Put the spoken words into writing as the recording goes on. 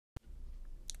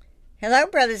Hello,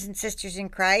 brothers and sisters in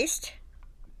Christ.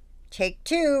 Take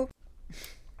two.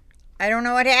 I don't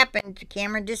know what happened. The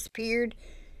camera disappeared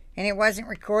and it wasn't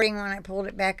recording when I pulled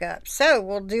it back up. So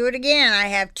we'll do it again. I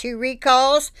have 2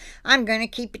 recalls. I'm going to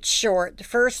keep it short. The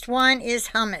first one is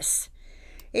hummus.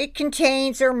 It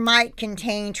contains or might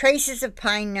contain traces of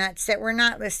pine nuts that were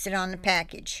not listed on the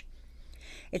package.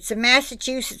 It's a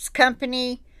Massachusetts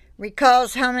company.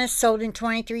 Recalls hummus sold in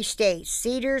 23 states.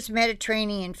 Cedars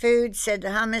Mediterranean Foods said the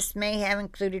hummus may have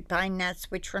included pine nuts,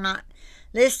 which were not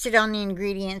listed on the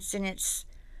ingredients, and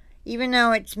even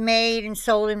though it's made and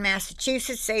sold in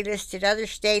Massachusetts, they listed other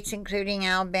states including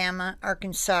Alabama,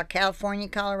 Arkansas, California,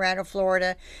 Colorado,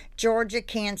 Florida, Georgia,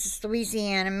 Kansas,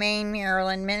 Louisiana, Maine,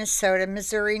 Maryland, Minnesota,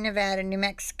 Missouri, Nevada, New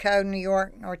Mexico, New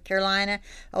York, North Carolina,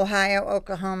 Ohio,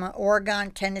 Oklahoma, Oregon,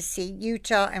 Tennessee,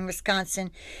 Utah, and Wisconsin.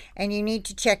 And you need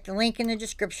to check the link in the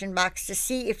description box to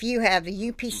see if you have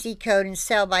the UPC code and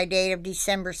sell-by date of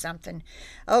December something.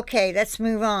 Okay, let's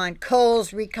move on.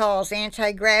 Kohl's recalls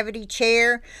anti-gravity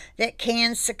chair that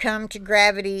can succumb to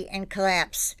gravity and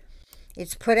collapse.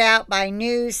 It's put out by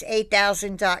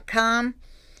news8000.com,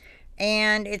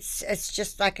 and it's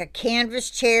just like a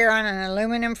canvas chair on an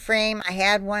aluminum frame. I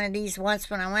had one of these once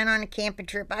when I went on a camping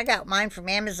trip. I got mine from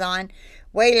Amazon,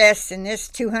 way less than this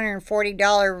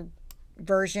 $240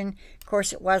 version. Of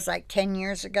course, it was like 10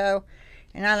 years ago.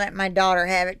 And I let my daughter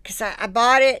have it because I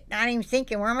bought it, not even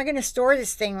thinking, where am I going to store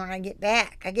this thing when I get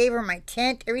back? I gave her my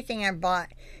tent, everything I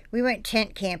bought. We went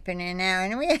tent camping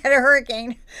and we had a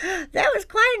hurricane. That was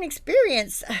quite an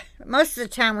experience. Most of the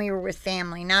time we were with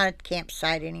family, not at the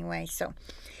campsite anyway. So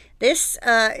this,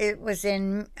 it was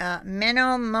in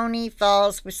Menomonee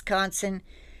Falls, Wisconsin.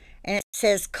 And it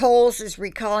says Kohl's is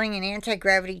recalling an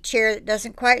anti-gravity chair that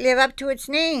doesn't quite live up to its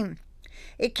name.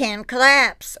 It can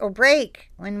collapse or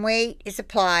break when weight is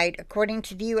applied, according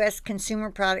to the U.S. Consumer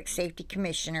Product Safety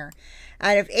Commissioner.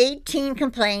 Out of 18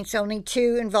 complaints, only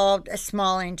 2 involved a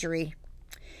small injury.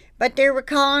 But they're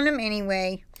recalling them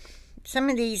anyway. Some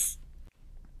of these,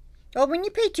 well, when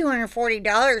you pay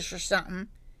 $240 for something,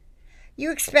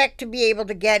 you expect to be able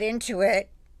to get into it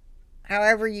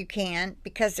however you can,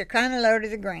 because they're kind of low to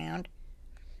the ground.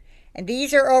 And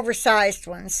these are oversized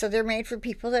ones, so they're made for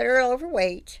people that are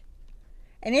overweight.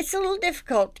 And it's a little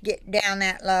difficult to get down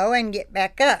that low and get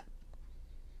back up.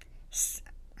 Just,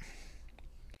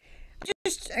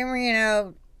 you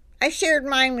know, I shared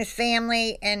mine with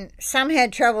family, and some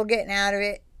had trouble getting out of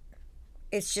it.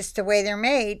 It's just the way they're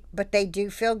made, but they do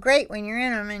feel great when you're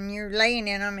in them and you're laying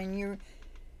in them and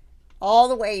all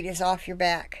the weight is off your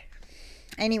back.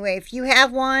 Anyway, if you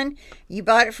have one, you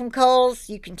bought it from Kohl's,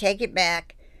 you can take it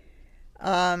back.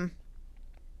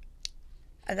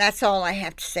 That's all I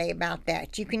have to say about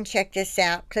that. You can check this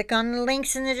out. Click on the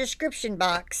links in the description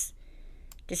box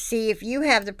to see if you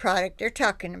have the product they're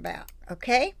talking about.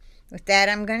 Okay? With that,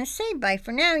 I'm going to say bye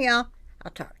for now, y'all.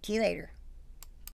 I'll talk to you later.